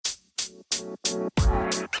Hi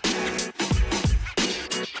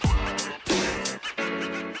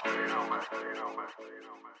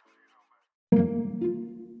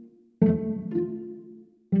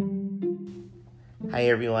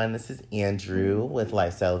everyone, this is Andrew with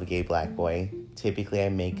Lifestyle of a Gay Black Boy. Typically I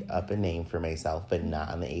make up a name for myself, but not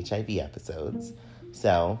on the HIV episodes.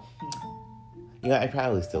 So, I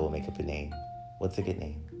probably still will make up a name. What's a good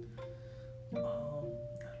name?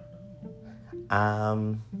 I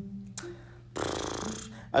don't know.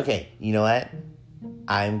 Okay, you know what?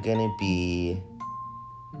 I'm gonna be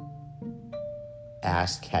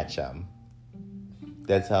Ash Ketchum.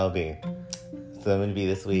 That's how I'll be. So I'm gonna be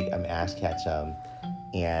this week, I'm Ash Ketchum.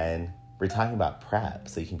 And we're talking about PrEP,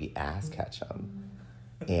 so you can be Ass Ketchum.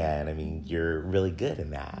 And, I mean, you're really good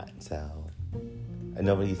in that. So,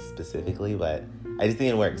 nobody specifically, but I just think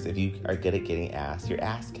it works. If you are good at getting ass, you're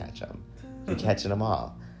Ass Ketchum. You're catching them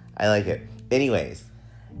all. I like it. Anyways,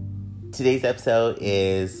 today's episode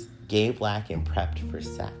is Gay, Black, and Prepped for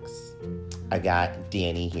Sex. I got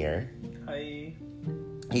Danny here. Hi.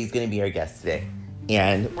 He's going to be our guest today.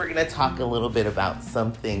 And we're going to talk a little bit about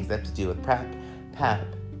some things that have to do with PrEP,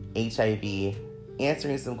 HIV,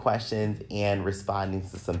 answering some questions, and responding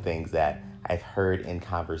to some things that I've heard in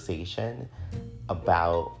conversation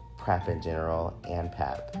about PrEP in general and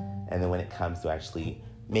PEP. And then when it comes to actually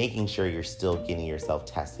making sure you're still getting yourself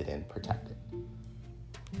tested and protected.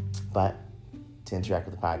 But to interact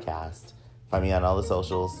with the podcast, find me on all the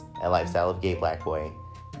socials at Lifestyle of Gay Black Boy.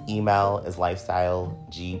 Email is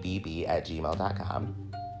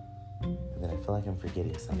lifestylegbb@gmail.com. And then I feel like I'm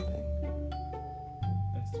forgetting something.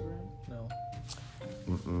 Instagram? No.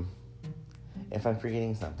 If I'm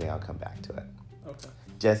forgetting something, I'll come back to it. Okay.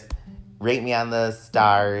 Just rate me on the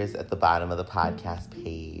stars at the bottom of the podcast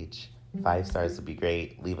page. 5 stars would be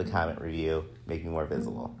great. Leave a comment, review, make me more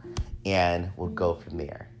visible. And we'll go from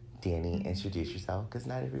there. Danny, introduce yourself, because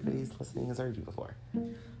not everybody's listening has heard you before.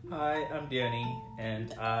 Hi, I'm Danny,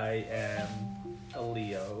 and I am a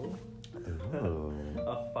Leo. Ooh.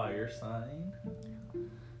 A fire sign.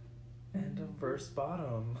 And a verse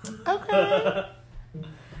bottom. Okay.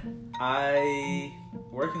 I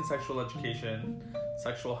work in sexual education,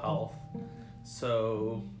 sexual health,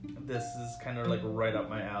 so this is kind of like right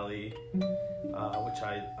up my alley, which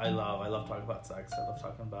I love. I love talking about sex. I love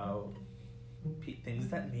talking about things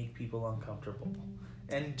that make people uncomfortable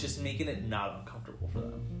and just making it not uncomfortable for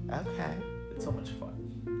them. Okay. It's so much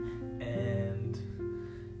fun. And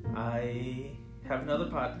I have another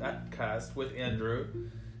podcast with Andrew,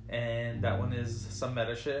 and that one is some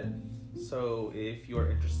meta shit. So if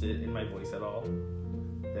you're interested in my voice at all,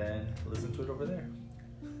 then listen to it over there.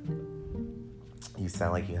 You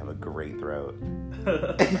sound like you have a great throat.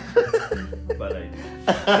 But I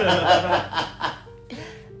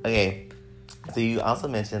do. Okay, so you also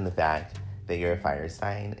mentioned the fact that you're a fire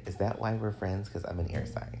sign. Is that why we're friends? Because I'm an air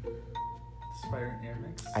sign. Does fire and air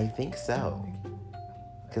mix? I think so.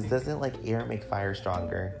 Because doesn't like air make fire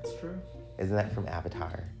stronger? That's true. Isn't that from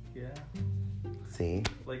Avatar? Yeah. See?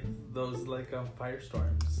 Like those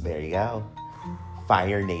firestorms. There you go.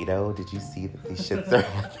 Fire NATO. Did you see that these shits are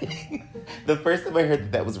happening? The first time I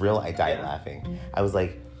heard that was real, I died laughing. I was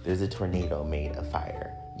like, there's a tornado made of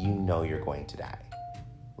fire. You know you're going to die.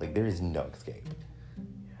 Like, there is no escape.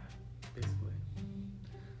 Yeah, basically.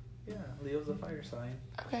 Yeah, Leo's a fire sign.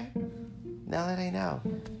 Okay. Now that I know.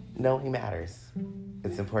 Knowing matters.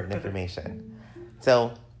 It's important information.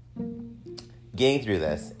 So, getting through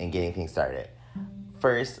this and getting things started.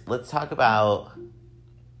 First, let's talk about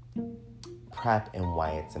PrEP and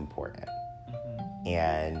why it's important. Mm-hmm.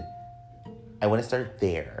 And I want to start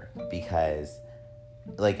there because,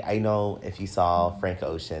 like, I know if you saw Frank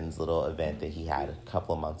Ocean's little event that he had a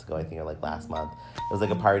couple of months ago, I think, or like last month, it was like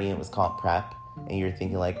a party and it was called PrEP. And you're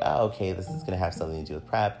thinking like, oh, okay, this is going to have something to do with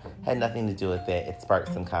PrEP. Had nothing to do with it. It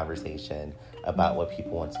sparked some conversation about what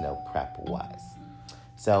people want to know PrEP was.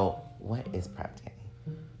 So what is PrEP, Danny?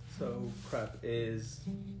 So PrEP is,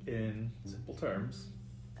 in simple terms,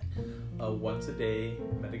 a once-a-day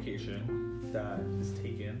medication that is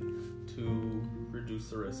taken to reduce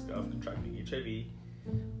the risk of contracting HIV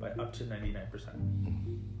by up to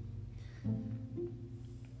 99%.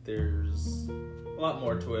 There's a lot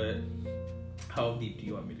more to it. How deep do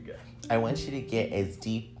you want me to get? I want you to get as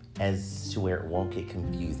deep as to where it won't get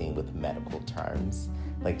confusing with medical terms.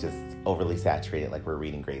 Like just overly saturated like we're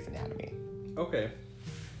reading Grey's Anatomy. Okay.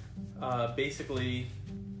 Basically,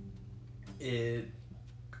 it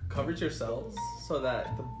covers your cells so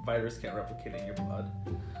that the virus can't replicate in your blood.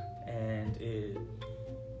 And it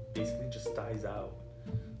basically just dies out.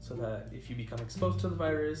 So that if you become exposed to the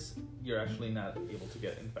virus, you're actually not able to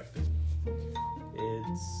get infected.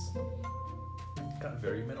 It's found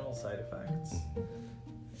very minimal side effects.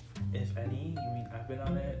 If any. I mean, I've been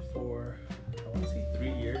on it for, I want to say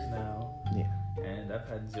 3 years now. Yeah. And I've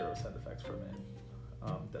had 0 side effects from it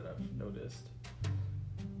that I've noticed.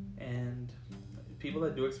 And people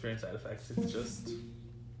that do experience side effects, it's just,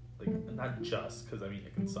 like, not just, because, I mean,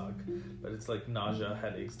 it can suck, but it's like nausea,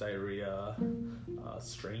 headaches, diarrhea,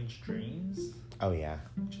 strange dreams. Oh, yeah.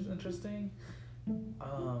 Which is interesting.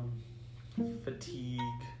 Fatigue.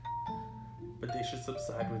 But they should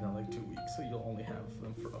subside within like 2 weeks, so you'll only have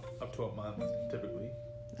them for up to a month, typically.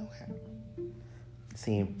 Okay.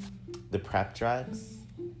 See, the PrEP drugs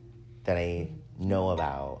that I know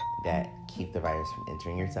about that keep the virus from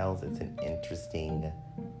entering your cells, it's an interesting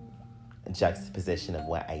juxtaposition of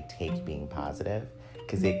what I take being positive,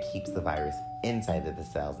 because it keeps the virus inside of the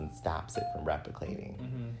cells and stops it from replicating.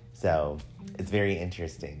 Mm-hmm. So it's very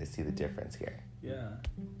interesting to see the difference here. Yeah,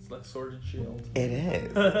 it's like Sword and Shield. It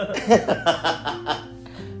is.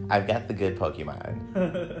 I've got the good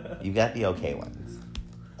Pokemon. You've got the okay ones.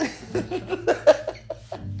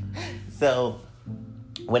 So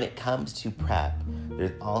when it comes to PrEP,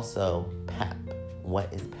 there's also PEP.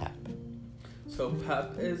 What is PEP? So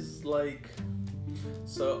PEP is like,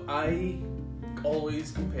 so I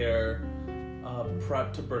always compare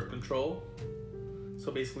PrEP to birth control.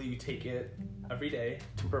 So basically you take it every day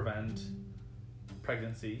to prevent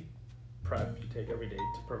pregnancy. PrEP you take every day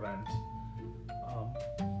to prevent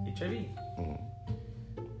HIV. Mm.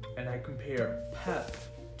 And I compare PEP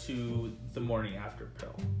to the morning after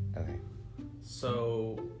pill. Okay.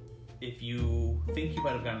 So if you think you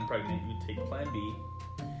might have gotten pregnant, you take Plan B.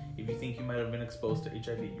 If you think you might have been exposed to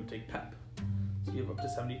HIV, you take PEP. So you have up to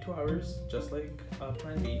 72 hours, just like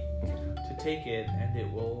Plan B, to take it, and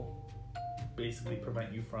it will basically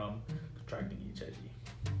prevent you from contracting HIV.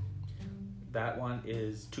 That one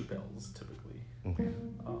is 2 pills, typically. Okay.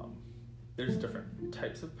 There's different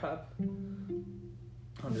types of PEP.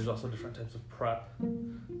 There's also different types of PrEP.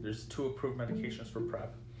 There's 2 approved medications for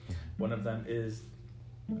PrEP. One of them is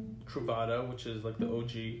Truvada, which is like the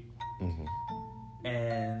OG. Mm-hmm.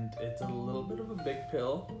 And it's a little bit of a big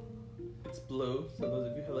pill. It's blue, so those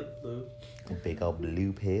of you who like blue. A big old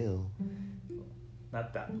blue pill.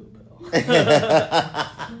 Not that blue pill.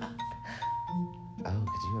 Oh,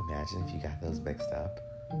 could you imagine if you got those mixed up?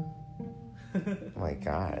 Oh my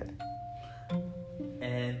God.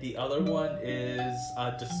 And the other one is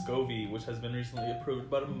Descovy, which has been recently approved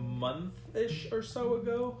about a month-ish or so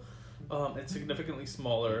ago. It's significantly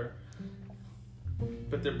smaller,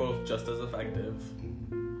 but they're both just as effective.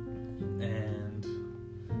 And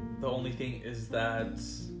the only thing is that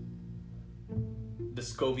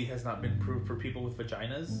Descovy has not been approved for people with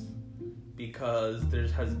vaginas because there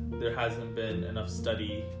hasn't been enough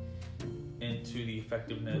study into the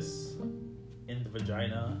effectiveness in the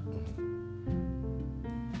vagina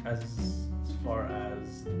as far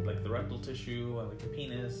as like the rectal tissue and like the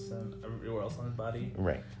penis and everywhere else on the body.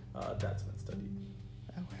 Right. That's been studied.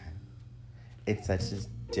 Okay. It's such a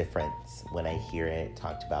difference when I hear it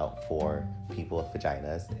talked about for people with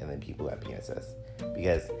vaginas and then people who have penises.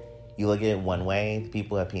 Because you look at it one way, the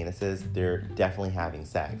people who have penises, they're definitely having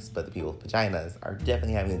sex, but the people with vaginas are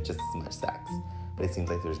definitely having just as much sex. But it seems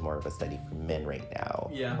like there's more of a study for men right now.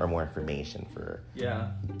 Yeah. Or more information for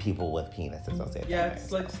people with penises, I'll say it Yeah, that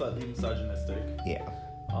it's way. like slightly misogynistic. Yeah.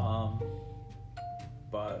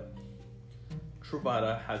 But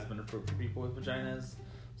Truvada has been approved for people with vaginas.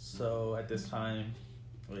 So at this time,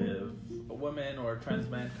 if a woman or a trans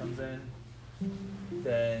man comes in,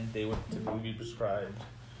 then they would typically be prescribed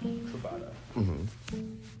Truvada. Mm-hmm.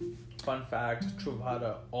 Fun fact,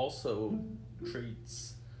 Truvada also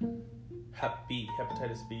treats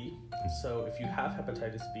hepatitis B. So if you have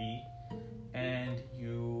hepatitis B and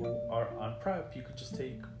you are on PrEP, you could just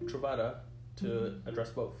take Truvada to address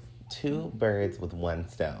both. 2 birds with 1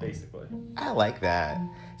 stone. Basically. I like that.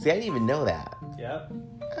 See, I didn't even know that. Yep.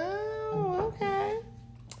 Oh, okay.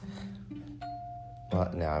 Well,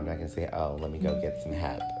 no, I'm not going to say, oh, let me go get some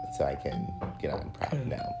hep so I can get on PrEP.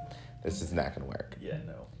 No, this is not going to work. Yeah,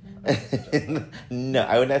 no. No,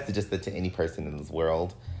 I would not suggest that to any person in this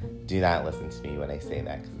world. Do not listen to me when I say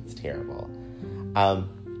that because it's terrible.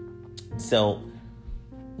 So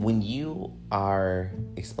when you are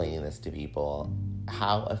explaining this to people,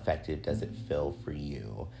 how effective does it feel for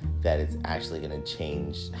you that it's actually going to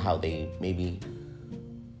change how they maybe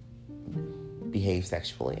behave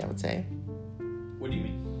sexually, I would say? What do you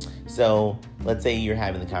mean? So let's say you're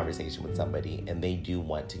having the conversation with somebody and they do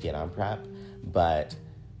want to get on PrEP, but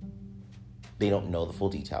they don't know the full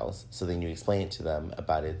details. So then you explain it to them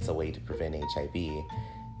about it's a way to prevent HIV.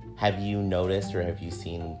 have you noticed or have you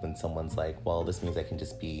seen when someone's like, well, this means I can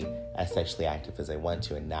just be as sexually active as I want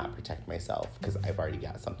to and not protect myself because I've already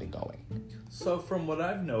got something going? So from what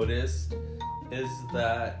I've noticed is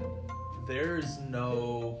that there's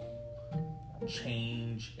no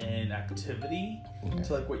change in activity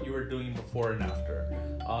to like what you were doing before and after.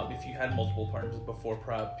 If you had multiple partners before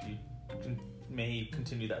PrEP, you may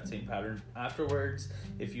continue that same pattern afterwards.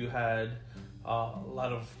 If you had a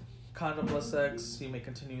lot of condomless sex, you may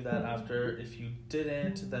continue that after. If you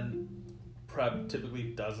didn't, then PrEP typically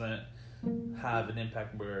doesn't have an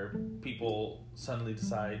impact where people suddenly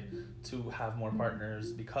decide to have more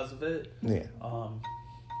partners because of it. Yeah.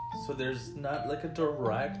 So there's not like a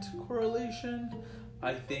direct correlation.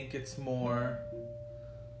 I think it's more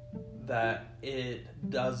that it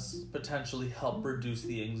does potentially help reduce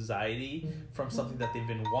the anxiety from something that they've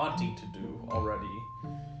been wanting to do already.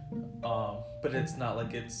 But it's not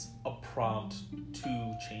like it's a prompt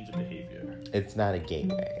to change a behavior. It's not a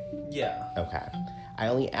gateway. Yeah. Okay. I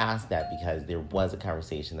only asked that because there was a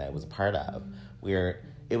conversation that I was a part of where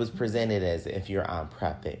it was presented as if you're on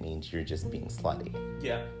PrEP, it means you're just being slutty.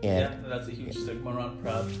 Yeah. And that's a huge stigma around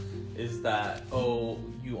PrEP, is that,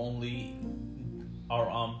 you only are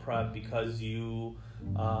on PrEP because you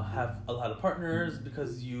have a lot of partners,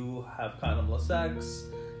 because you have condomless sex,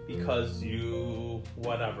 because you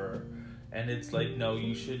whatever. And it's like, no,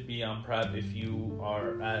 you should be on PrEP if you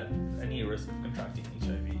are at any risk of contracting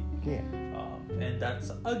HIV. Yeah. And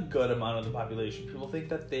that's a good amount of the population. People think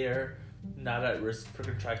that they're not at risk for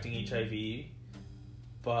contracting HIV,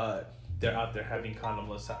 but they're out there having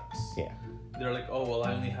condomless sex. Yeah. They're like, oh, well,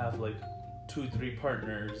 I only have like 2-3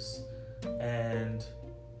 partners, and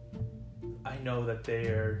I know that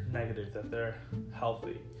they're negative, that they're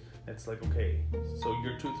healthy. It's like, okay, so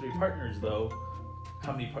your 2-3 partners, though,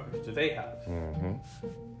 how many partners do they have? Mm-hmm.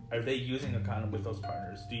 Are they using a condom with those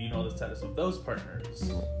partners? Do you know the status of those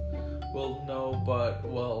partners? Well, no, but,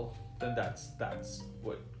 well, then that's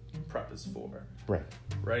what PrEP is for. Right.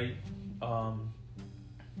 Right?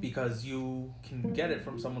 Because you can get it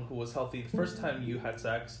from someone who was healthy the first time you had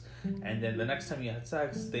sex, and then the next time you had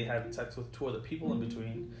sex, they had sex with 2 other people in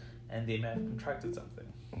between, and they may have contracted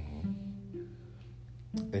something.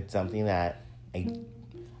 Mm-hmm. It's something that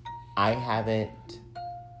I haven't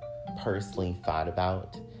personally thought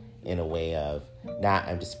about in a way of, not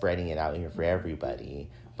I'm just spreading it out here for everybody,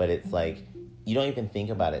 but it's like, you don't even think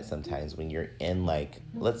about it sometimes when you're in, like,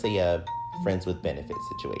 let's say a friends with benefit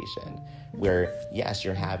situation where, yes,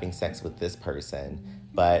 you're having sex with this person,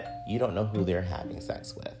 but you don't know who they're having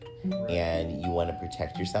sex with. Right. And you want to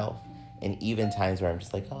protect yourself. And even times where I'm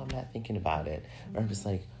just like, oh, I'm not thinking about it. Or I'm just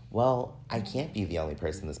like, well, I can't be the only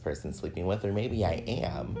person this person's sleeping with, or maybe I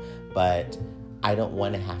am, but I don't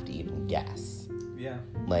want to have to even guess. Yeah.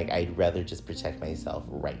 Like, I'd rather just protect myself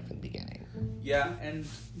right from the beginning. Yeah, and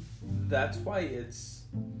that's why it's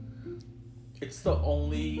the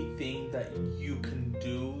only thing that you can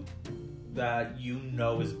do that you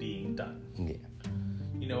know is being done. Yeah.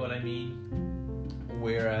 You know what I mean?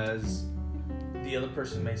 Whereas the other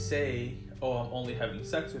person may say, oh, I'm only having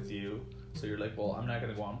sex with you. So you're like, well, I'm not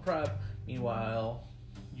going to go on PrEP. Meanwhile,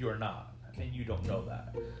 you're not. And you don't know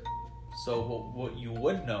that. So what you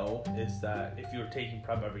would know is that if you're taking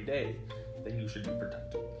PrEP every day, then you should be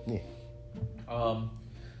protected. Yeah.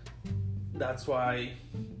 That's why,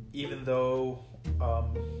 even though,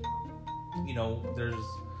 there's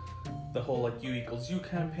the whole like U equals U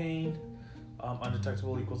campaign,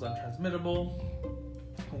 undetectable equals untransmittable,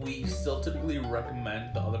 we still typically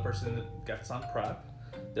recommend the other person that gets on PrEP,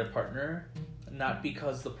 their partner, not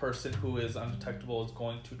because the person who is undetectable is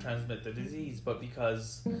going to transmit the disease, but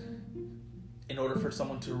because in order for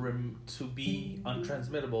someone to be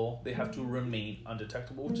untransmittable, they have to remain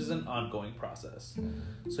undetectable, which is an ongoing process.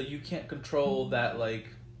 So you can't control that, like,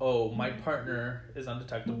 oh, my partner is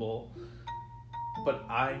undetectable, but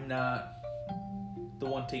I'm not the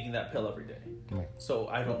one taking that pill every day. Right. So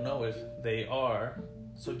I don't know if they are.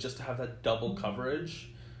 So just to have that double coverage,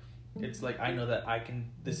 it's like, I know that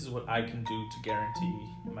this is what I can do to guarantee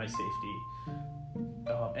my safety.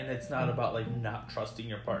 And it's not about like not trusting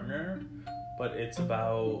your partner, but it's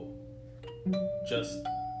about just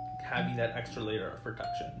having that extra layer of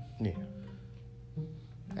protection. Yeah.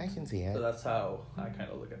 I can see it. So that's how I kind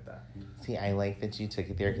of look at that. See, I like that you took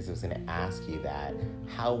it there because I was going to ask you that.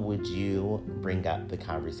 How would you bring up the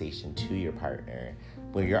conversation to your partner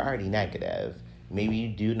when you're already negative? Maybe you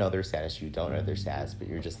do know their status, you don't know their status, but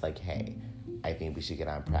you're just like, hey, I think we should get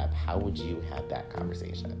on PrEP. How would you have that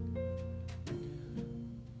conversation?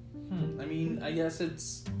 I mean, I guess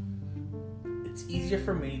it's easier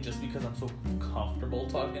for me just because I'm so comfortable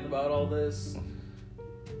talking about all this.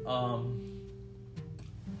 I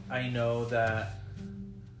know that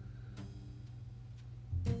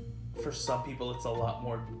for some people it's a lot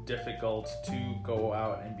more difficult to go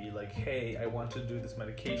out and be like, hey, I want to do this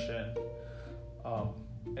medication.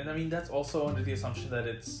 And I mean, that's also under the assumption that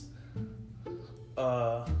it's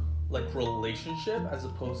like relationship as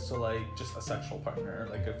opposed to like just a sexual partner,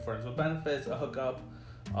 like a friends with benefits, a hookup.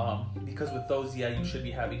 Because with those, yeah, you should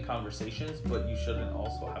be having conversations, but you shouldn't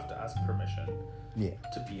also have to ask permission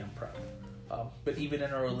to be on PrEP. But even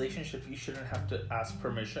in a relationship, you shouldn't have to ask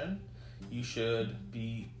permission. You should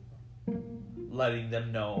be letting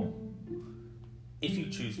them know if you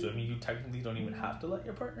choose to. I mean, you technically don't even have to let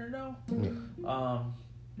your partner know.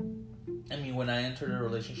 I mean, when I entered a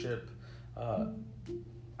relationship,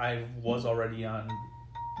 I was already on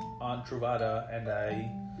Truvada, and I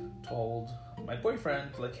told my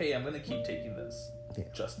boyfriend, like, hey, I'm going to keep taking this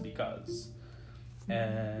just because.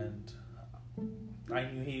 And I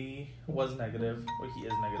knew he was negative, or he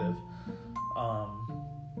is negative,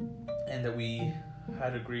 and that we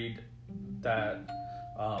had agreed that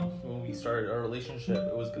when we started our relationship,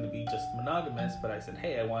 it was going to be just monogamous, but I said,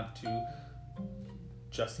 hey, I want to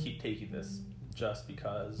just keep taking this just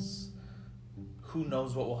because who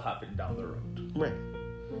knows what will happen down the road.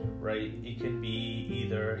 Right? It can be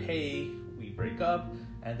either, hey, we break up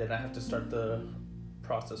and then I have to start the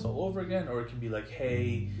process all over again, or it can be like,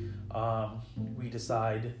 hey, we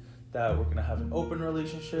decide that we're gonna have an open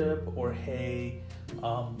relationship, or hey,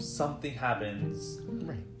 something happens,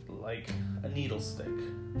 like a needle stick,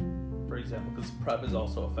 for example, because PrEP is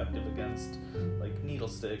also effective against like needle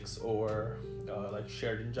sticks or like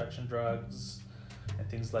shared injection drugs and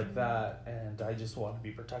things like that, and I just want to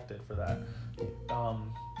be protected for that.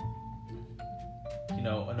 You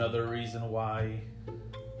know, another reason why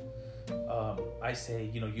I say,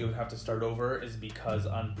 you know, you have to start over is because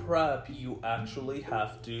on PrEP, you actually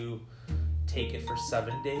have to take it for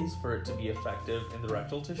 7 days for it to be effective in the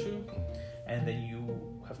rectal tissue, and then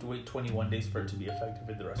you have to wait 21 days for it to be effective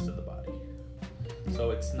in the rest of the body.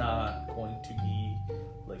 So it's not going to be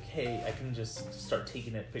like, hey, I can just start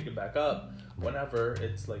taking it, pick it back up whenever.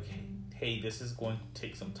 It's like, hey, this is going to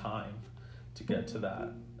take some time to get to that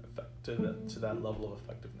to that level of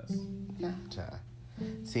effectiveness. Gotcha.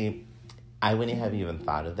 See, I wouldn't have even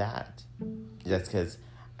thought of that, just because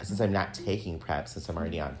since I'm not taking PrEP, since I'm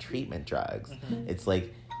already on treatment drugs, it's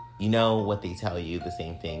like, you know what they tell you, the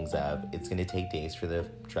same things of it's going to take days for the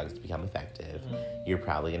drugs to become effective. You're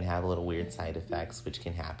probably going to have a little weird side effects, which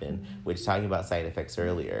can happen. Which, talking about side effects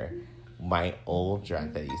earlier, my old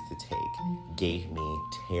drug that I used to take gave me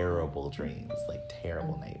terrible dreams, like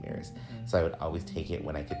terrible nightmares. So I would always take it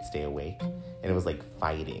when I could stay awake. And it was like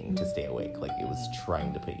fighting to stay awake. Like it was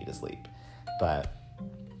trying to put you to sleep. But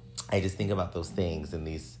I just think about those things and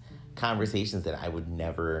these conversations that I would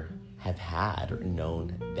never have had or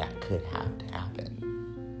known that could have to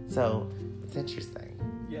happen. So it's interesting.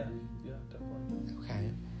 Yeah, definitely.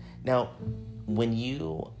 Okay. Now, when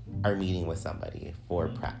you are meeting with somebody for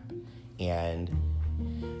PrEP and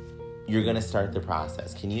you're going to start the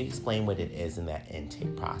process, can you explain what it is in that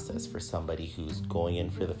intake process for somebody who's going in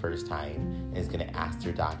for the first time and is going to ask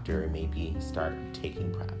their doctor and maybe start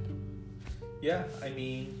taking PrEP? Yeah, I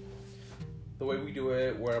mean, the way we do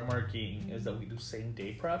it, where I'm working, is that we do same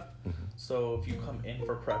day PrEP. So if you come in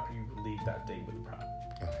for PrEP, you leave that day with PrEP.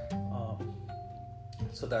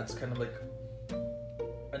 So that's kind of like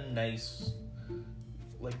a nice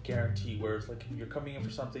like guarantee, where it's like if you're coming in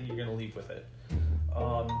for something, you're gonna leave with it.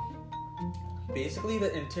 Basically,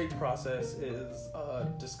 the intake process is a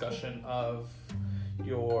discussion of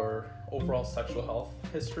your overall sexual health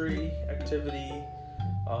history, activity.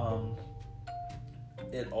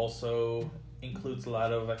 It also includes a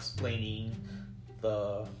lot of explaining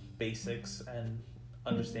the basics and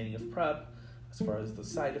understanding of PrEP, as far as the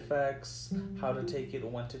side effects, how to take it,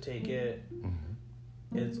 when to take it.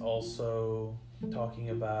 It's also talking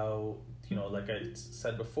about, you know, like I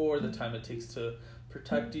said before, the time it takes to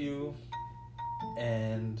protect you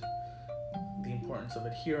and the importance of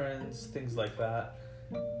adherence, things like that.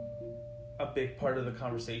 A big part of the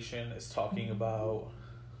conversation is talking about,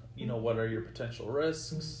 you know, what are your potential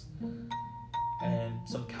risks, and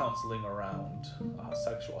some counseling around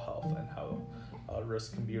sexual health and how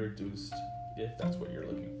risk can be reduced if that's what you're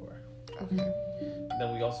looking for. Okay.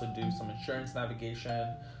 Then we also do some insurance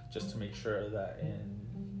navigation, just to make sure that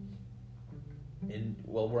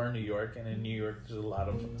we're in New York, and in New York there's a lot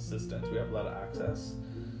of assistance. We have a lot of access.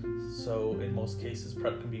 So in most cases,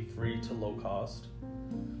 PrEP can be free to low cost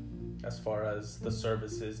as far as the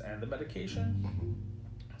services and the medication.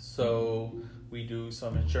 So we do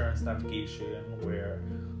some insurance navigation where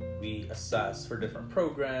We assess for different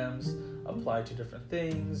programs, apply to different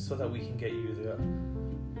things so that we can get you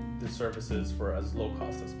the services for as low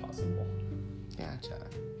cost as possible. Gotcha.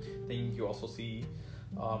 Then you also see,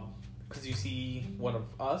 because you see one of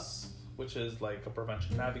us, which is like a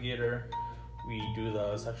prevention navigator. We do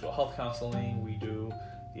the sexual health counseling, we do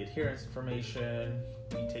the adherence information,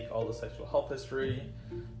 we take all the sexual health history,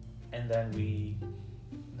 and then you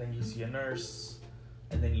see a nurse,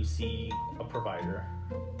 and then you see a provider,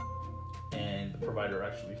 and the provider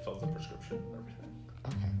actually fills the prescription and everything.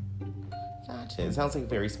 Okay. Gotcha. It sounds like a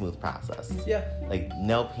very smooth process. Yeah. Like,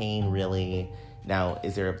 no pain, really. Now,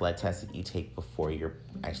 is there a blood test that you take before you're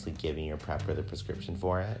actually giving your PrEP or the prescription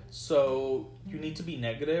for it? So, you need to be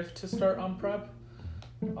negative to start on PrEP.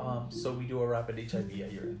 So, we do a rapid HIV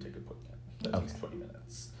at your intake appointment. That takes 20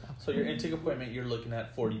 minutes. So, your intake appointment, you're looking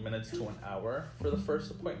at 40 minutes to an hour for the first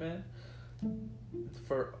appointment.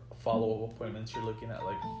 For follow-up appointments, you're looking at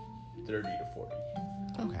like 30 to 40.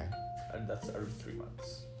 Okay. And that's every 3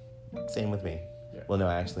 months. Same with me. Yeah. Well, no,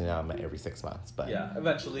 actually, now I'm at every 6 months. But yeah,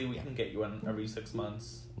 eventually we can get you in every 6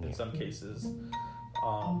 months in some cases,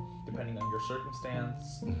 depending on your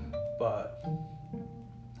circumstance. But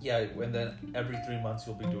yeah, and then every 3 months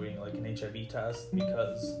you'll be doing like an HIV test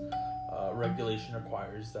because regulation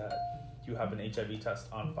requires that you have an HIV test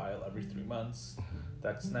on file every 3 months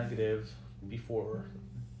that's negative before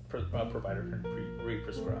provider can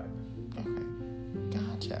re-prescribe. Okay.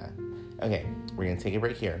 Gotcha. Okay, we're going to take a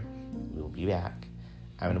break here. We'll be back.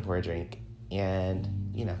 I'm going to pour a drink and,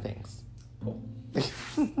 thanks. Cool.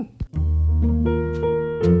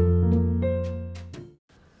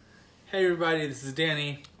 Hey everybody, this is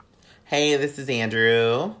Danny. Hey, this is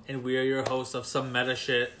Andrew. And we are your hosts of Some Meta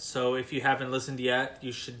Shit. So if you haven't listened yet,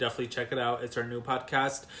 you should definitely check it out. It's our new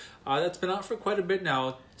podcast. That's been out for quite a bit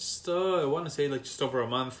now. Just, I want to say just over a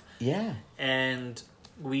month. Yeah. And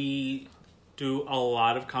we do a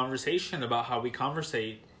lot of conversation about how we converse.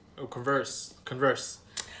 I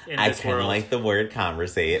kind of like the word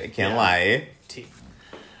conversate. I can't lie.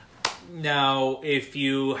 Now, if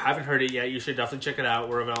you haven't heard it yet, you should definitely check it out.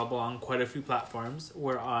 We're available on quite a few platforms.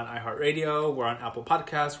 We're on iHeartRadio, we're on Apple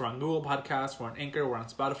Podcasts, we're on Google Podcasts, we're on Anchor, we're on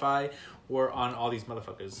Spotify, we're on all these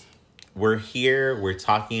motherfuckers. We're here, we're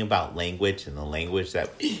talking about language and the language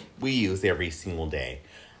that we use every single day.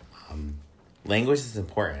 Language is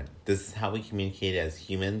important. This is how we communicate as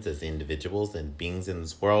humans, as individuals, and beings in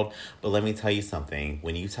this world. But let me tell you something.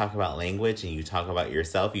 When you talk about language and you talk about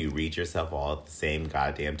yourself, you read yourself all at the same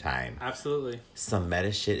goddamn time. Absolutely. Some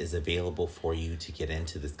meta shit is available for you to get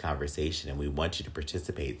into this conversation, and we want you to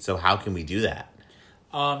participate. So how can we do that?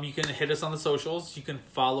 You can hit us on the socials. You can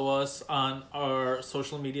follow us on our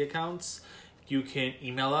social media accounts. You can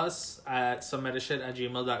email us at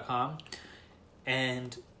somemetashit@gmail.com.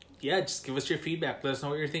 And yeah, just give us your feedback. Let us know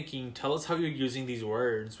what you're thinking. Tell us how you're using these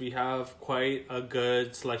words. We have quite a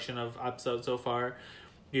good selection of episodes so far.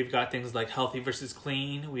 We've got things like healthy versus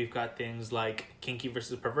clean. We've got things like kinky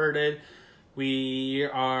versus perverted. We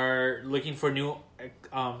are looking for new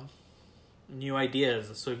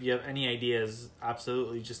ideas. So if you have any ideas,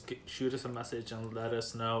 absolutely just shoot us a message and let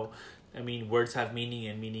us know. I mean, words have meaning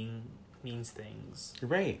and meaning means things.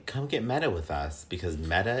 Right. Come get meta with us because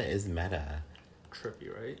meta is meta.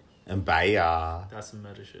 Trippy, right? And bye, y'all. That's some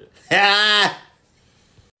meta shit.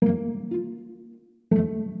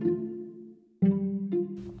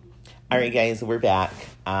 All right, guys, we're back.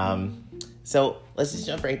 So let's just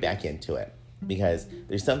jump right back into it because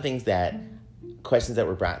there's some questions that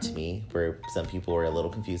were brought to me where some people were a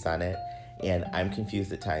little confused on it. And I'm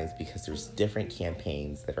confused at times because there's different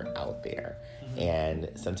campaigns that are out there. Mm-hmm. And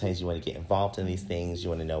sometimes you want to get involved in these things. You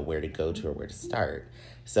want to know where to go to or where to start.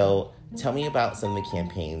 So tell me about some of the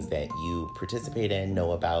campaigns that you participate in,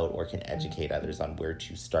 know about, or can educate others on where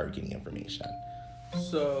to start getting information.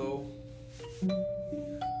 So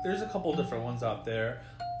there's a couple different ones out there.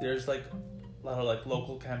 There's a lot of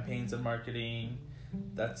local campaigns and marketing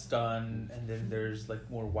that's done, and then there's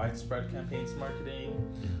more widespread campaigns marketing.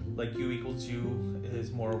 Like U equals U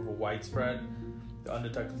is more of a widespread. The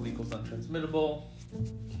undetectable equals untransmittable,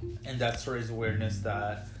 and that's to raise awareness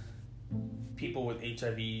that people with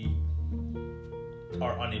HIV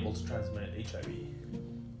are unable to transmit HIV.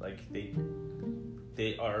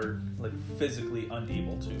 They are physically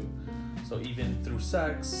unable to. So even through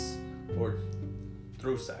sex,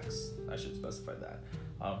 I should specify that.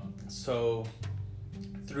 So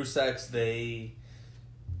through sex, they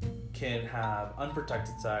can have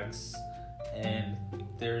unprotected sex, and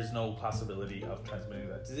there's no possibility of transmitting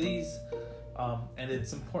that disease. And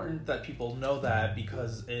it's important that people know that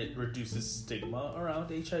because it reduces stigma around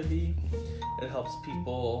HIV. It helps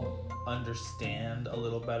people understand a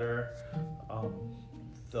little better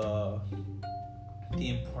the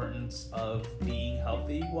importance of being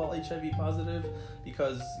healthy while HIV positive,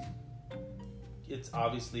 because it's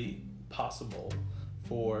obviously possible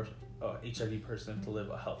for a HIV person to live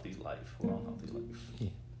a healthy life, a long, healthy life. Yeah.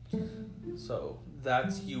 So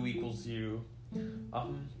that's U equals U.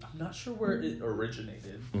 I'm not sure where it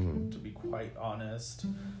originated, to be quite honest,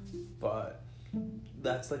 but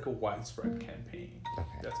that's like a widespread campaign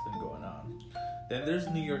that's been going on. Then there's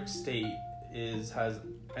New York State has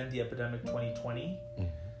End the Epidemic 2020,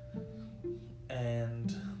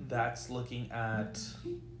 and that's looking at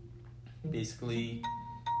basically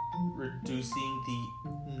reducing the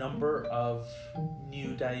number of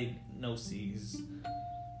new diagnoses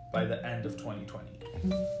by the end of 2020.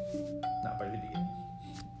 Not by the beginning,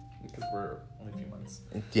 because we're only a few months.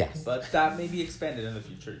 Yes. But that may be expanded in the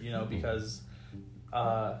future, because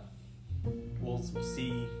we'll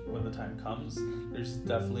see when the time comes. There's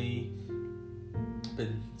definitely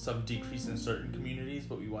been some decrease in certain communities,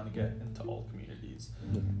 but we want to get into all communities.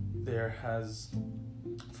 There has,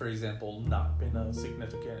 for example, not been a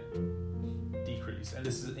significant decrease, and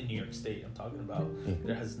this is in New York State I'm talking about.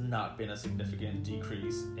 There has not been a significant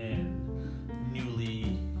decrease in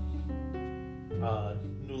newly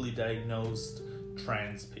diagnosed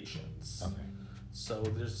trans patients. So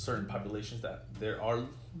there's certain populations that there are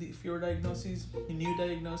fewer diagnoses, new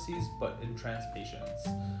diagnoses, but in trans patients,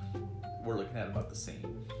 we're looking at about the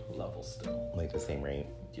same level still. Like the same rate?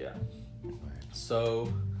 Yeah.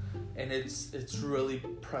 So, and it's really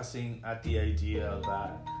pressing at the idea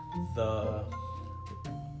that the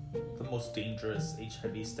most dangerous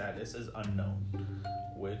HIV status is unknown,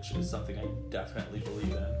 which is something I definitely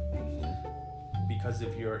believe in. Because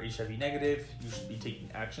if you're HIV negative, you should be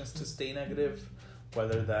taking actions to stay negative,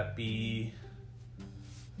 whether that be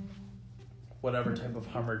whatever type of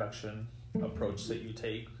harm reduction approach that you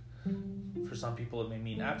take. For some people it may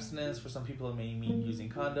mean abstinence, for some people it may mean using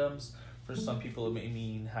condoms, for some people it may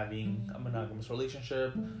mean having a monogamous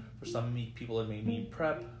relationship, for some people it may mean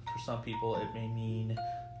PrEP, for some people it may mean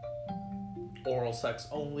oral sex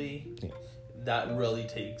only. That's really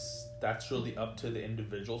up to the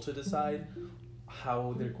individual to decide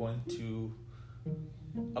how they're going to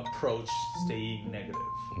approach staying negative.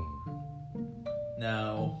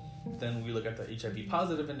 Now, then we look at the HIV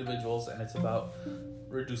positive individuals, and it's about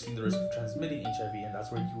reducing the risk of transmitting HIV, and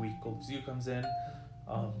that's where U equals U comes in.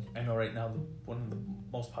 I know right now one of the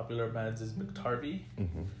most popular meds is Biktarvy,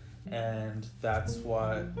 and that's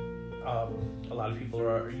what a lot of people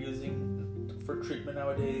are using for treatment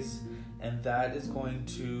nowadays, and that is going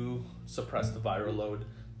to suppress the viral load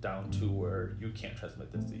down to where you can't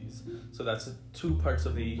transmit the disease. So that's two parts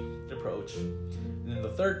of the approach. And then the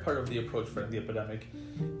third part of the approach for the epidemic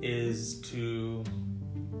is to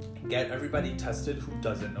get everybody tested who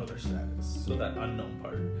doesn't know their status. So that unknown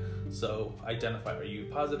part. So identify, are you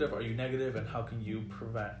positive, are you negative, and how can you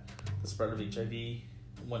prevent the spread of HIV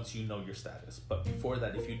once you know your status. But before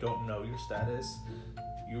that, if you don't know your status,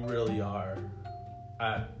 you really are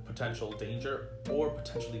at potential danger or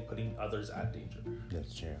potentially putting others at danger.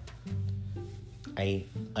 That's true. I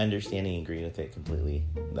understand and agree with it completely.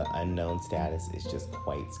 The unknown status is just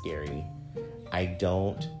quite scary. I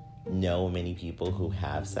don't know many people who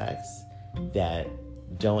have sex that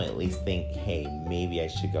don't at least think, hey, maybe I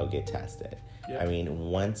should go get tested. Yeah. I mean,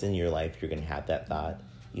 once in your life, you're going to have that thought.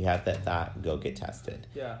 You have that thought, go get tested.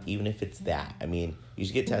 Yeah. Even if it's that. I mean, you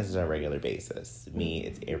should get tested on a regular basis. Me,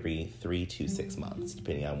 it's every 3 to 6 months,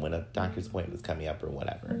 depending on when a doctor's appointment is coming up or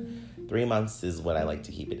whatever. 3 months is what I like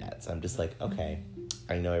to keep it at. So I'm just like, okay,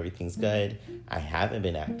 I know everything's good. I haven't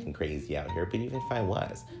been acting crazy out here, but even if I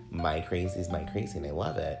was, my crazy is my crazy and I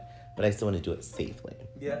love it, but I still want to do it safely.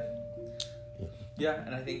 Yeah,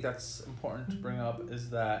 and I think that's important to bring up is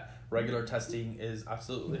that regular testing is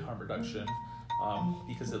absolutely harm reduction.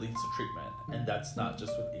 Because it leads to treatment, and that's not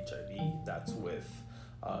just with HIV, that's with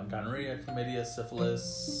gonorrhea, chlamydia,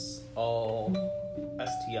 syphilis, all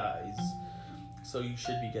STIs. So you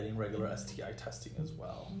should be getting regular STI testing as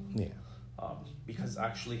well. Yeah. Because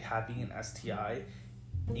actually having an STI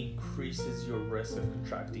increases your risk of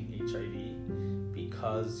contracting HIV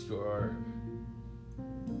because the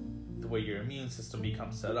way your immune system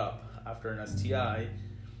becomes set up after an STI,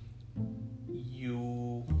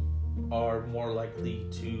 you are more likely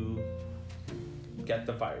to get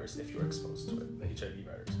the virus if you're exposed to it, the HIV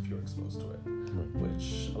virus if you're exposed to it,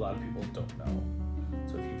 which a lot of people don't know.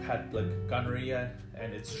 So if you've had like gonorrhea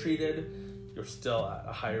and it's treated, you're still at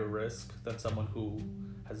a higher risk than someone who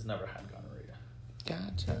has never had gonorrhea.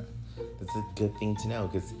 Gotcha. That's a good thing to know,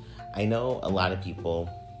 because I know a lot of people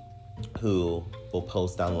who will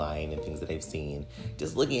post online and things that I've seen,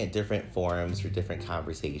 just looking at different forums for different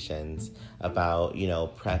conversations about,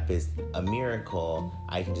 PrEP is a miracle.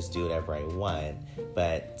 I can just do whatever I want,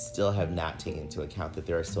 but still have not taken into account that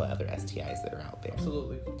there are still other STIs that are out there.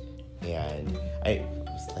 Absolutely. And it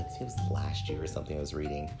was last year or something I was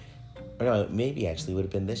reading, or no, maybe actually would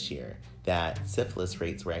have been this year, that syphilis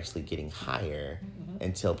rates were actually getting higher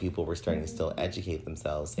until people were starting to still educate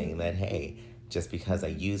themselves, saying that, hey, just because I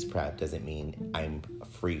use PrEP doesn't mean I'm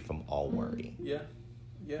free from all worry. Yeah.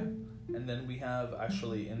 And then we have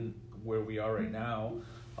actually, in where we are right now,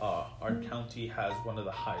 our county has one of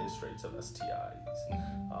the highest rates of STIs.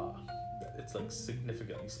 It's like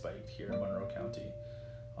significantly spiked here in Monroe County.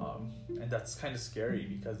 And that's kind of scary,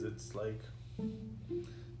 because it's like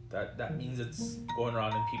that means it's going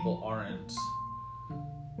around and people aren't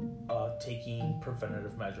taking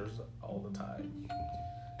preventative measures all the time.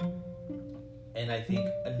 And I think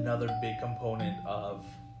another big component of,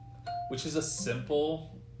 which is a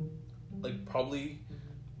simple, like probably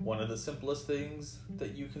one of the simplest things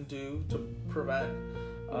that you can do to prevent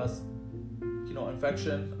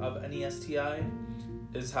infection of any STI,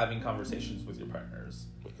 is having conversations with your partners.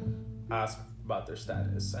 Ask about their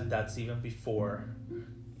status, and that's even before,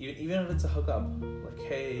 even if it's a hookup. Like,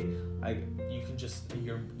 hey,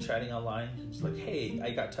 you're chatting online, just like, hey,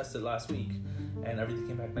 I got tested last week and everything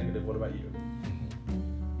came back negative. What about you?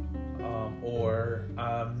 Or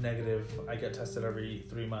negative. I get tested every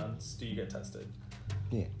 3 months. Do you get tested?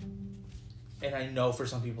 Yeah. And I know for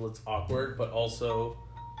some people it's awkward, but also,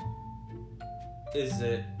 is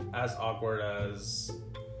it as awkward as?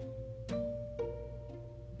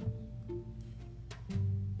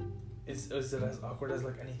 Is it as awkward as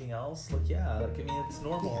like anything else? Like, yeah, like, I mean, it's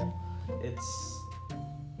normal.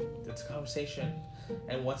 It's a conversation,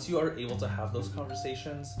 and once you are able to have those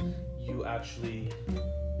conversations, you actually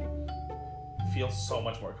feel so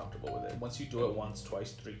much more comfortable with it. Once you do it once,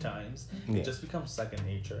 twice, 3 times, it just becomes second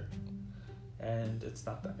nature, and it's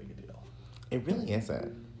not that big a deal. It really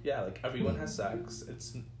isn't. Yeah, like, everyone has sex.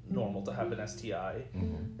 It's normal to have an STI.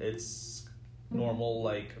 It's normal,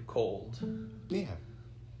 like a cold. Yeah.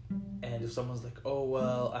 And if someone's like, oh,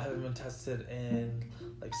 well, I haven't been tested in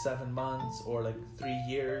like 7 months or like 3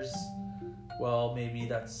 years, well, maybe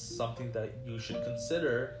that's something that you should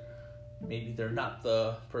consider. Maybe they're not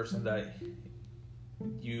the person that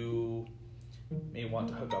you may want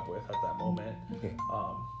to hook up with at that moment.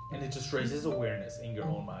 And it just raises awareness in your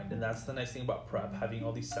own mind. And that's the nice thing about PrEP, having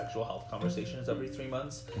all these sexual health conversations every 3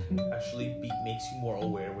 months actually makes you more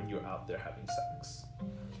aware when you're out there having sex.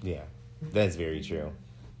 Yeah, that's very true.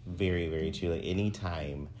 Very, very true. Like,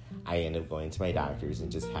 anytime I end up going to my doctors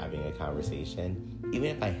and just having a conversation, even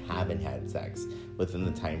if I haven't had sex within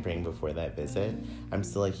the time frame before that visit, I'm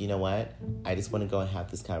still like, you know what? I just want to go and have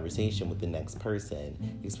this conversation with the next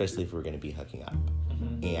person, especially if we're going to be hooking up.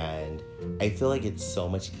 And I feel like it's so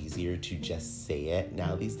much easier to just say it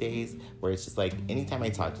now these days, where it's just like, anytime I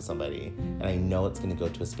talk to somebody and I know it's going to go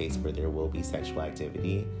to a space where there will be sexual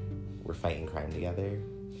activity, we're fighting crime together.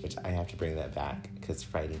 Which I have to bring that back, because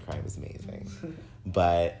fighting crime is amazing.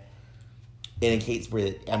 But in a case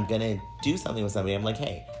where I'm going to do something with somebody, I'm like,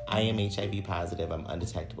 hey, I am HIV positive. I'm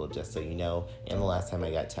undetectable, just so you know. And the last time I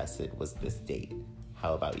got tested was this date.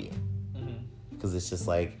 How about you? Because it's just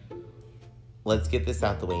like, let's get this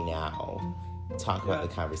out the way now. Talk about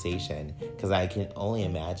the conversation. Because I can only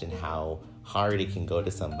imagine how hard it can go to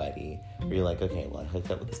somebody where you're like, okay, well, I hooked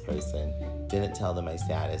up with this person, didn't tell them my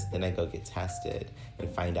status, then I go get tested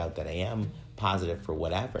and find out that I am positive for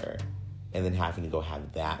whatever, and then having to go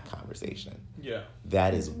have that conversation. Yeah.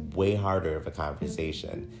 That is way harder of a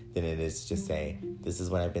conversation than it is to just say, this is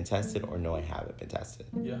when I've been tested, or no, I haven't been tested.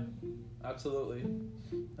 Yeah, absolutely.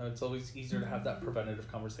 It's always easier to have that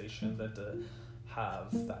preventative conversation than to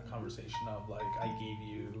have that conversation of, like, I gave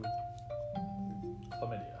you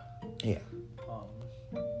chlamydia. Yeah.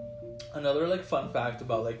 Another, like, fun fact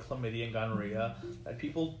about, like, chlamydia and gonorrhea that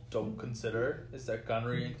people don't consider is that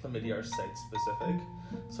gonorrhea and chlamydia are site-specific.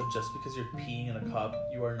 So just because you're peeing in a cup,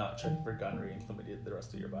 you are not checking for gonorrhea and chlamydia the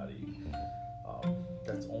rest of your body.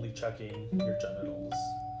 That's only checking your genitals.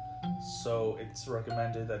 So it's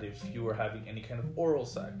recommended that if you are having any kind of oral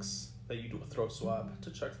sex, that you do a throat swab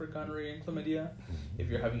to check for gonorrhea and chlamydia. If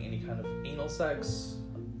you're having any kind of anal sex,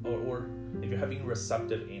 or if you're having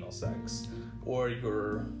receptive anal sex, or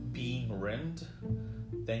you're being rimmed,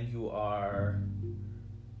 then you are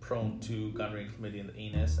prone to gonorrhea and chlamydia in the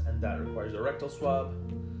anus, and that requires a rectal swab.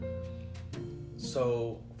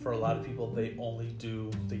 So for a lot of people, they only do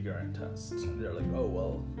the urine test. They're like, oh,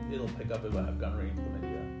 well, it'll pick up if I have gonorrhea and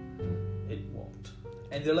chlamydia. It won't.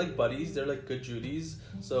 And they're like buddies. They're like good Judies.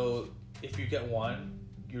 So if you get one,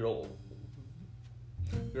 you're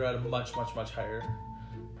at a much, much, much higher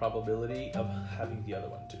probability of having the other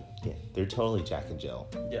one too. Yeah, they're totally Jack and Jill.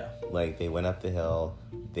 Yeah. Like, they went up the hill,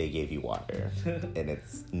 they gave you water, and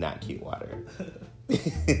it's not cute water.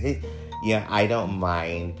 Yeah, I don't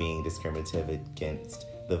mind being discriminative against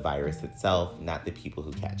the virus itself, not the people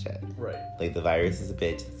who catch it. Right. Like, the virus is a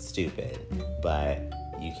bit stupid, but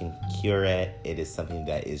you can cure it. It is something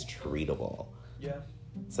that is treatable. Yeah.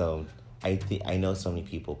 So I know so many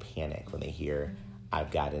people panic when they hear,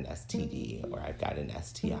 I've got an STD or I've got an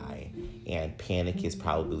STI. And panic is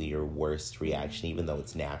probably your worst reaction, even though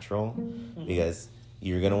it's natural, because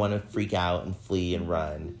you're going to want to freak out and flee and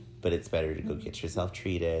run. But it's better to go get yourself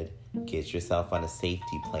treated, get yourself on a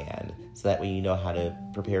safety plan, so that way you know how to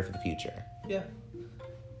prepare for the future. Yeah.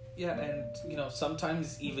 Yeah, and,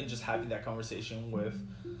 sometimes even just having that conversation with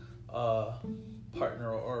a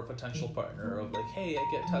partner or a potential partner of like, hey,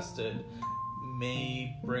 I get tested,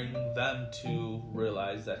 may bring them to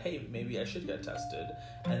realize that, hey, maybe I should get tested.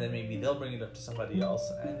 And then maybe they'll bring it up to somebody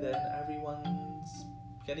else, and then everyone's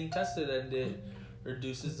getting tested, and it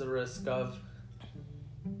reduces the risk of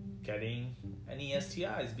getting any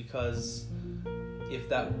STIs, because if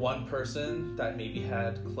that one person that maybe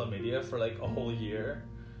had chlamydia for like a whole year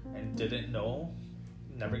and didn't know,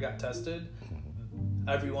 never got tested,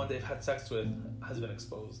 everyone they've had sex with has been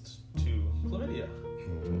exposed to chlamydia.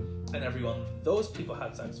 And everyone those people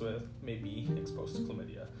had sex with may be exposed to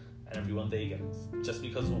chlamydia. And everyone they get, just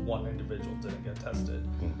because one individual didn't get tested.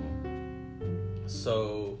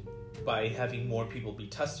 So by having more people be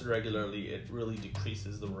tested regularly, it really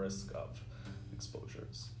decreases the risk of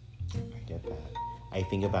exposures. I get that. I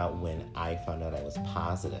think about when I found out I was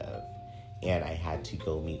positive and I had to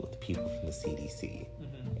go meet with people from the CDC.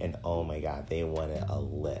 And oh my God, they wanted a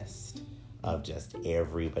list of just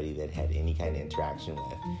everybody that had any kind of interaction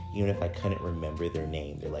with. Even if I couldn't remember their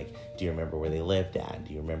name, they're like, do you remember where they lived at?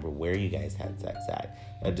 Do you remember where you guys had sex at?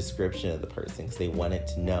 A description of the person, because they wanted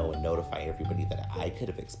to know and notify everybody that I could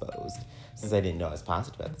have exposed, since I didn't know I was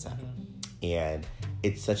positive at the time. And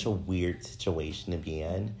it's such a weird situation to be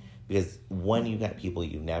in, because one, you got people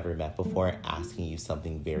you've never met before asking you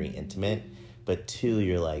something very intimate, but two,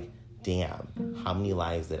 you're like, damn, how many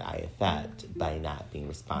lives did I affect by not being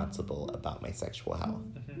responsible about my sexual health?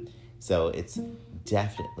 So it's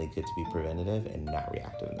definitely good to be preventative and not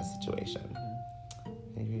reactive in this situation.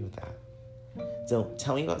 I agree with that. So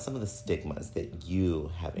tell me about some of the stigmas that you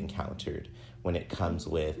have encountered when it comes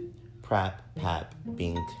with PrEP, PEP,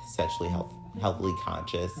 being sexually healthily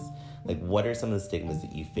conscious. Like, what are some of the stigmas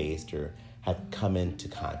that you faced or have come into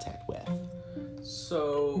contact with?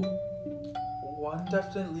 So one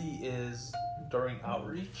definitely is during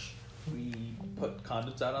outreach, we put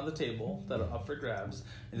condoms out on the table that are up for grabs.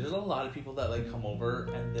 And there's a lot of people that like come over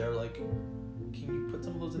and they're like, can you put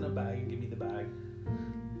some of those in a bag and give me the bag?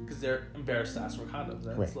 Because they're embarrassed to ask for condoms.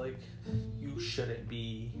 And It's like, you shouldn't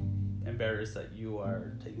be embarrassed that you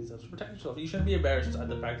are taking steps to protect yourself. You shouldn't be embarrassed at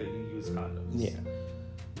the fact that you use condoms. Yeah.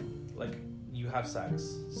 Like, you have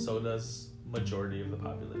sex, so does majority of the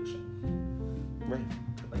population. Right.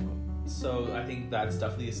 Like, so I think that's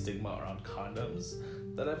definitely a stigma around condoms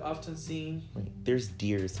that I've often seen. Right. There's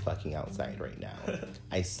deers fucking outside right now.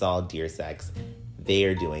 I saw deer sex. They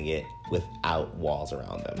are doing it without walls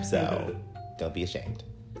around them, so don't be ashamed.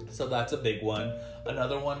 So that's a big one.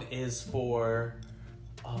 Another one is for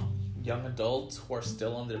young adults who are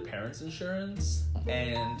still on their parents' insurance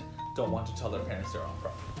and don't want to tell their parents they're on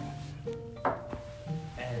property.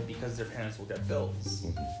 And because their parents will get bills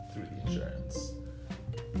through the insurance.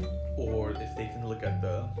 Or if they can look at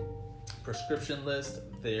the prescription list,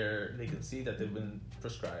 they can see that they've been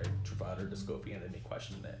prescribed Truvada or Descovy, and they may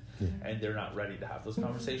question it. And they're not ready to have those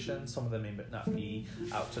conversations. Some of them may not be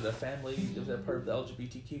out to their family if they're part of the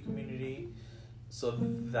LGBTQ community. So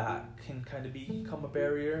that can kind of become a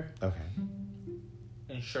barrier. Okay.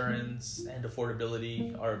 Insurance and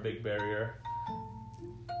affordability are a big barrier.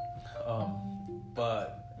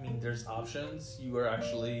 But I mean, there's options. You are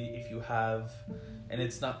actually, if you have, and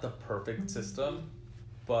it's not the perfect system,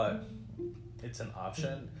 but it's an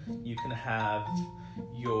option. You can have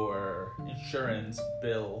your insurance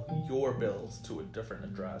bill your bills to a different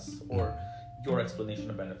address, or your explanation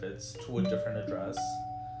of benefits to a different address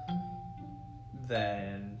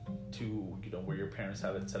than to, where your parents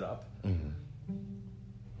have it set up.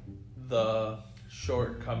 The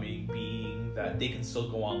shortcoming being that they can still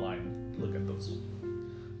go online and look at those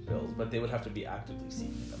bills, but they would have to be actively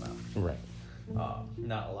seeking them out. Right.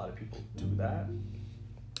 Not a lot of people do that.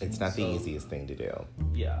 It's not the easiest thing to do.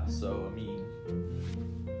 Yeah, so I mean,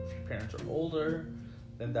 if your parents are older,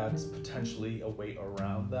 then that's potentially a way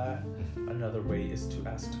around that. Another way is to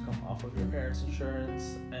ask to come off of your parents'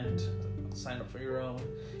 insurance and sign up for your own.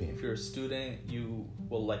 Yeah. If you're a student, you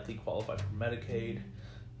will likely qualify for Medicaid.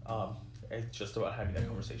 It's just about having that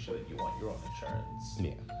conversation that you want your own insurance.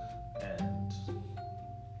 Yeah.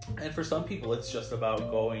 And for some people, it's just about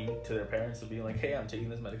going to their parents and being like, hey, I'm taking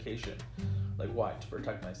this medication. Like, why? To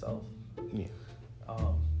protect myself. Yeah.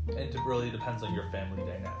 And it really depends on your family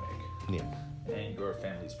dynamic. Yeah. And your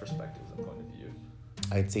family's perspectives and point of view.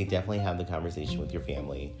 I'd say definitely have the conversation with your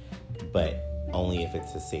family, but only if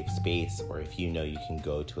it's a safe space, or if you know you can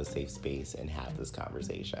go to a safe space and have this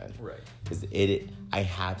conversation. Right. Because I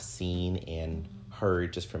have seen and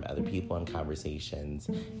heard just from other people in conversations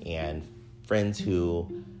and friends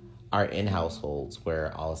who are in households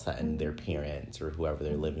where all of a sudden their parents or whoever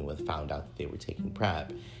they're living with found out that they were taking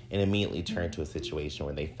PrEP and immediately turned to a situation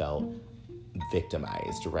where they felt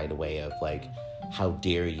victimized right away of like, how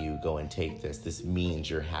dare you go and take this? This means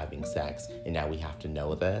you're having sex, and now we have to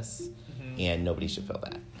know this. And nobody should feel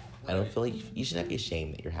that. I don't feel like you should not be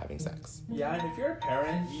ashamed that you're having sex. Yeah, and if you're a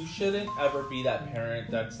parent, you shouldn't ever be that parent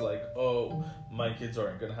that's like, oh, my kids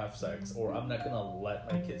aren't going to have sex, or I'm not going to let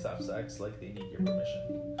my kids have sex, like they need your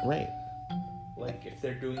permission. Right. Like, if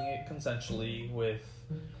they're doing it consensually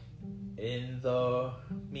in the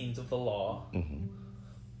means of the law,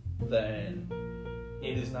 then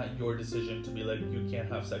it is not your decision to be like, you can't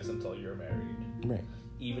have sex until you're married. Right.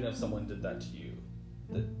 Even if someone did that to you.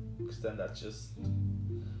 Because then that's just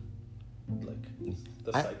like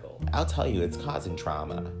the cycle. I'll tell you, it's causing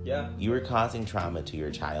trauma. Yeah. You are causing trauma to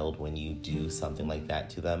your child when you do something like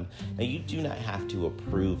that to them. Now, you do not have to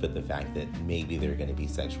approve of the fact that maybe they're going to be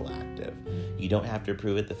sexual active. You don't have to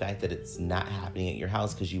approve of the fact that it's not happening at your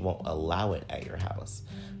house because you won't allow it at your house.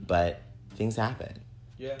 But things happen.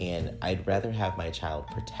 Yeah. And I'd rather have my child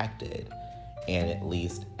protected and at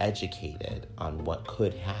least educated on what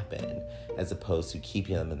could happen, as opposed to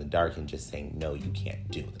keeping them in the dark and just saying, no, you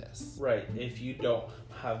can't do this. Right. If you don't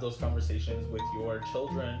have those conversations with your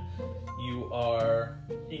children, you are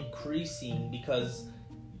increasing, because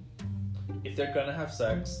if they're going to have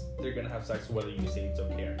sex, they're going to have sex whether you say it's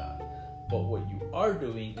okay or not. But what you are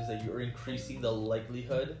doing is that you're increasing the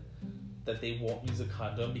likelihood that they won't use a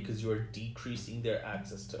condom, because you are decreasing their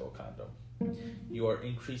access to a condom. You are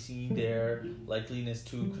increasing their likeliness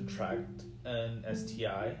to contract an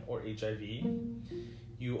STI or HIV.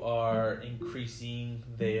 You are increasing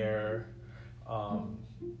their,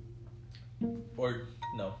 you're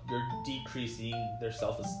decreasing their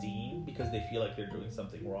self-esteem because they feel like they're doing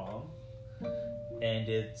something wrong. And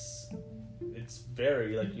it's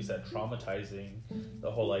very, like you said, traumatizing, the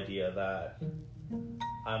whole idea that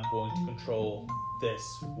I'm going to control this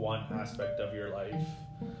one aspect of your life.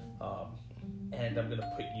 And I'm going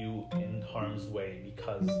to put you in harm's way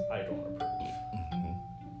because I don't approve.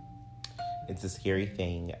 It's a scary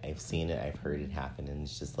thing. I've seen it. I've heard it happen. And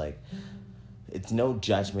it's just like, it's no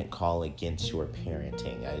judgment call against your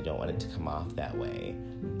parenting. I don't want it to come off that way.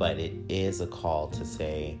 But it is a call to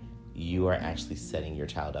say you are actually setting your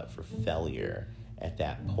child up for failure at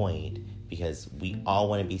that point, because we all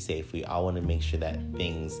want to be safe. We all want to make sure that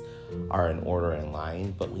things are in order and in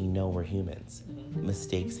line, but we know we're humans.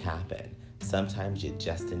 Mistakes happen. Sometimes you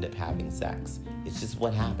just end up having sex. It's just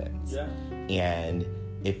what happens. Yeah. And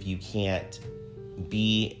if you can't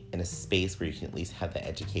be in a space where you can at least have the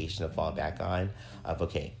education to fall back on of,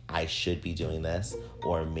 okay, I should be doing this,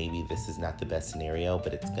 or maybe this is not the best scenario,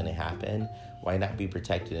 but it's going to happen, why not be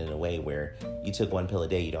protected in a way where you took one pill a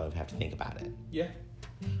day, you don't even have to think about it? Yeah.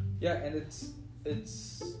 Yeah, and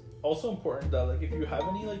it's also important that, like, if you have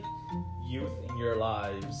any, like, youth in your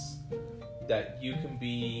lives, that you can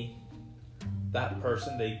be that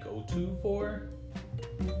person they go to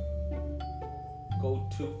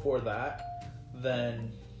for that,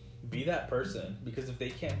 then be that person. Because if they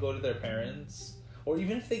can't go to their parents, or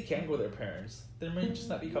even if they can go to their parents, they may just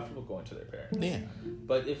not be comfortable going to their parents. Yeah.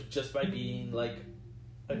 But if just by being like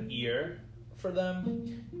an ear for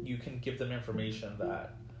them, you can give them information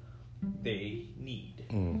that they need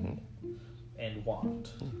and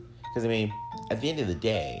want. Because, I mean, at the end of the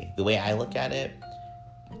day, the way I look at it,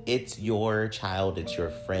 it's your child, it's your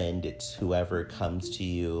friend, it's whoever comes to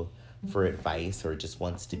you for advice or just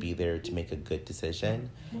wants to be there to make a good decision.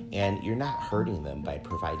 And you're not hurting them by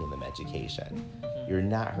providing them education. You're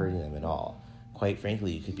not hurting them at all. Quite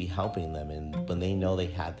frankly, you could be helping them, and when they know they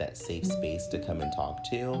have that safe space to come and talk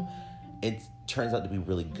to, it turns out to be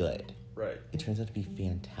really good. Right. It turns out to be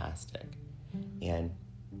fantastic. And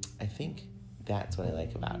I think that's what I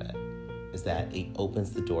like about it, is that it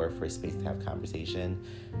opens the door for a space to have conversation,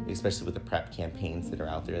 especially with the PrEP campaigns that are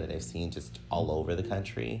out there that I've seen just all over the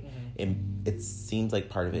country. It seems like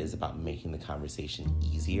part of it is about making the conversation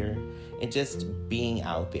easier and just being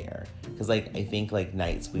out there. Because, like, I think, like,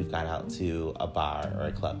 nights we've gone out to a bar or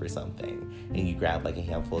a club or something, and you grab, like, a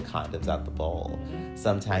handful of condoms out the bowl.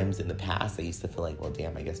 Sometimes in the past, I used to feel like, well,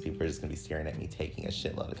 damn, I guess people are just going to be staring at me taking a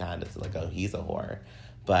shitload of condoms. Like, oh, he's a whore.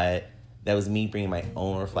 But that was me bringing my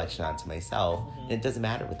own reflection onto myself, and it doesn't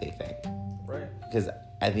matter what they think. Right. Because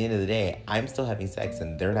at the end of the day, I'm still having sex,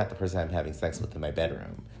 and they're not the person I'm having sex with in my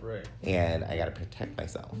bedroom. Right. And I gotta protect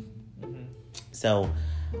myself. So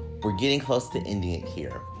we're getting close to ending it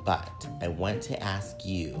here, but I want to ask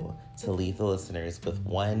you to leave the listeners with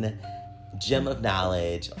one gem of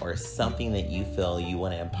knowledge or something that you feel you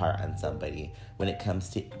want to impart on somebody when it comes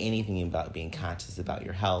to anything about being conscious about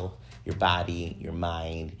your health, your body, your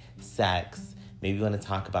mind, sex. Maybe you want to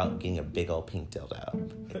talk about getting a big old pink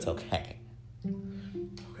dildo. It's okay.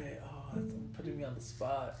 Okay, that's putting me on the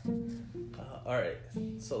spot. Alright,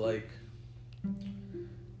 so, like,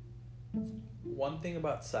 one thing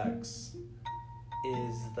about sex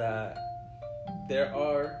is that there's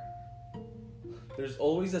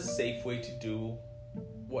always a safe way to do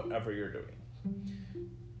whatever you're doing.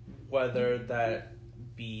 Whether that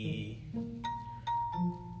be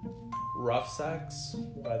rough sex,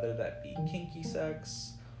 whether that be kinky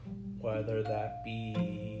sex, whether that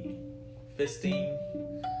be fisting,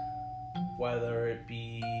 whether it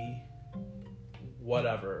be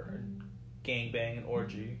whatever, gangbang, an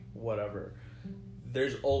orgy, whatever.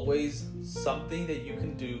 There's always something that you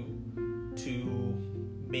can do to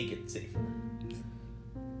make it safer.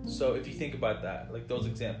 So if you think about that, like those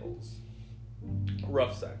examples,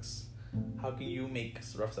 rough sex, how can you make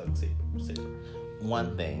rough sex safer?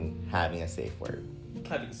 One thing, having a safe word.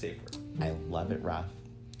 Having a safe word. I love it rough.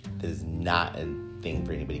 It is not a thing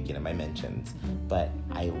for anybody to get in my mentions, but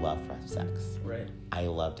I love rough sex. Right. I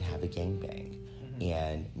love to have a gangbang.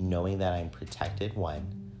 And knowing that I'm protected, one.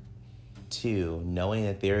 Two, knowing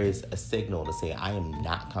that there is a signal to say I am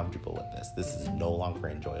not comfortable with this. This is no longer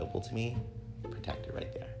enjoyable to me. Protected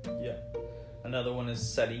right there. Yeah. Another one is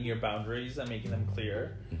setting your boundaries and making them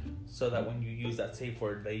clear so that when you use that safe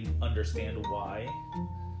word, they understand why.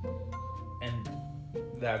 And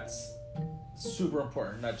that's super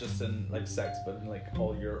important, not just in like sex, but in like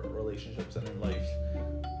all your relationships and in life.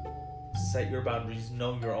 Set your boundaries,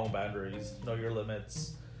 know your own boundaries, know your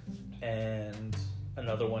limits. And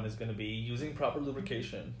another one is going to be using proper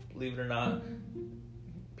lubrication. Believe it or not,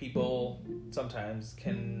 people sometimes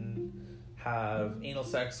can have anal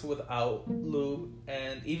sex without lube,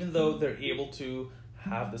 and even though they're able to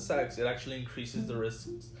have the sex, it actually increases the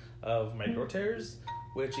risks of micro tears,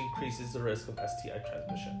 which increases the risk of STI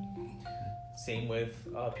transmission. Same with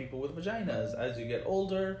people with vaginas. As you get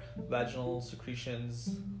older, vaginal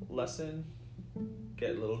secretions lessen,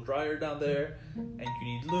 get a little drier down there, and you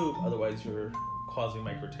need lube, otherwise you're causing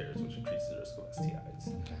micro tears, which increases the risk of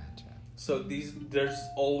STIs. Gotcha. So there's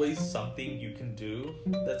always something you can do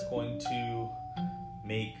that's going to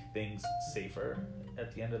make things safer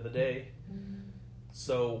at the end of the day.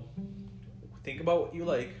 So think about what you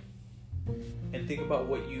like, and think about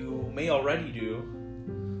what you may already do,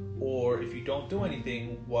 or if you don't do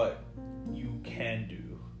anything, what you can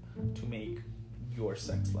do to make your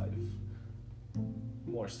sex life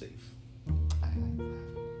more safe.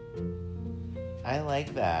 I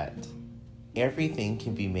like that. Everything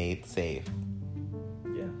can be made safe.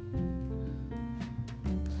 Yeah.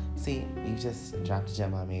 See, you just dropped a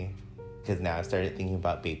gem on me. Because now I've started thinking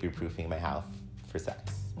about baby-proofing my house for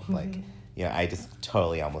sex. Like, you know, I just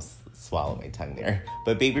totally almost swallowed my tongue there.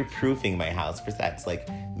 But baby-proofing my house for sex. Like,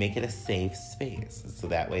 make it a safe space. So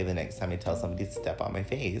that way the next time I tell somebody to step on my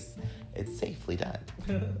face, it's safely done.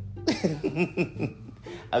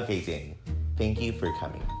 Okay, Jane. Thank you for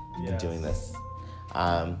coming and doing this.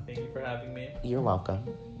 Thank you for having me. You're welcome.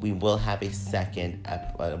 We will have a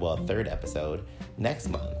third episode next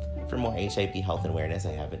month for more HIV health and awareness.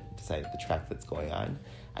 I haven't decided the track that's going on.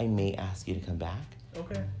 I may ask you to come back.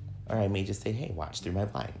 Okay. Or I may just say, hey, watch through my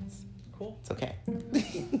blinds. Cool. It's okay.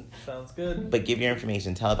 Sounds good. But give your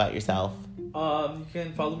information. Tell about yourself. You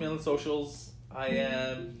can follow me on the socials. I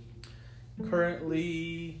am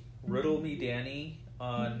currently Riddle Me Danny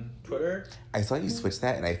on Twitter. I saw you switch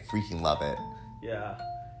that and I freaking love it. Yeah.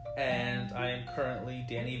 And I am currently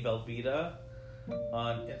Danny Velveeta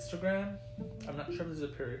on Instagram. I'm not sure if there's a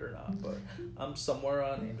period or not, but I'm somewhere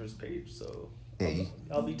on Andrew's page, so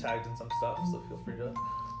I'll be tagged in some stuff, so feel free to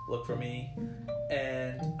look for me.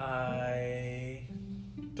 And I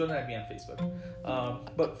don't add me on Facebook.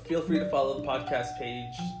 But feel free to follow the podcast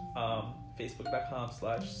page,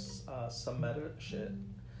 facebook.com/somemedashit.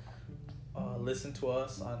 Listen to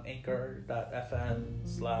us on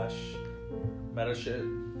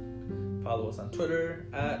anchor.fm/medashit. Follow us on Twitter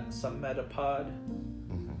at somemedapod.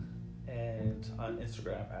 And on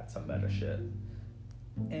Instagram at somemedashit.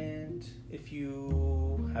 And if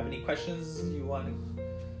you have any questions, you want to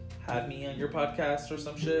have me on your podcast or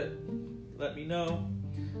some shit, let me know.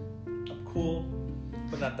 I'm cool,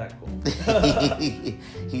 but not that cool.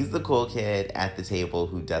 He's the cool kid at the table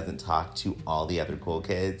who doesn't talk to all the other cool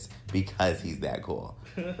kids because he's that cool.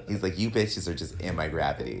 He's like, you bitches are just in my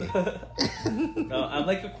gravity. No, I'm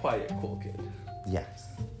like a quiet cool kid. Yes.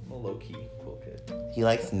 I'm a low-key cool kid. He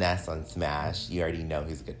likes Ness on Smash. You already know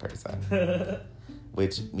he's a good person.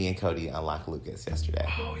 Which me and Cody unlocked Lucas yesterday.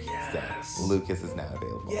 Oh, yes. So Lucas is now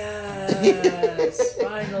available. Yes,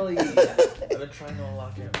 finally. I've been trying to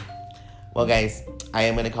unlock him. Well, guys, I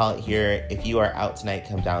am going to call it here. If you are out tonight,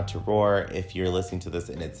 come down to Roar. If you're listening to this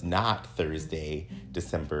and it's not Thursday,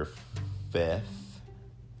 December 5th.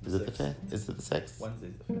 Is it the 5th? Is it the 6th?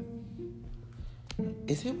 Wednesday's the 5th.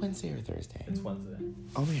 Is it Wednesday or Thursday? It's Wednesday.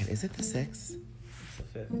 Oh, man. Is it the 6th? It's the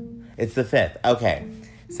 5th. It's the 5th. Okay.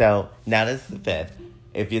 So now that it's the 5th,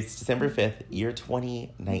 if it's December 5th, year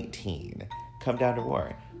 2019, come down to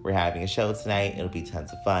Roar. We're having a show tonight. It'll be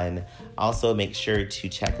tons of fun. Also, make sure to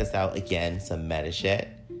check us out again, Some Meta Shit.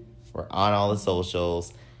 We're on all the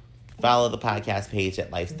socials. Follow the podcast page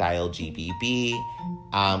at Lifestyle GBB.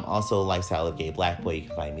 Also, Lifestyle of Gay Black Boy. You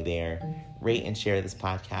can find me there. Rate and share this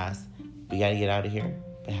podcast. We got to get out of here.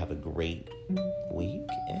 But have a great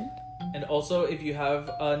weekend. And also, if you have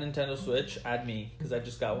a Nintendo Switch, add me. Because I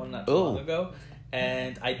just got one not too long ago.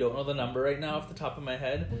 And I don't know the number right now off the top of my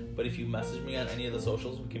head. But if you message me on any of the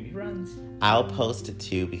socials, we can be friends. I'll post it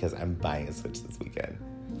too because I'm buying a Switch this weekend.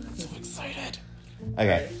 I'm so excited. Okay. All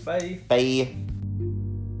right, bye. Bye.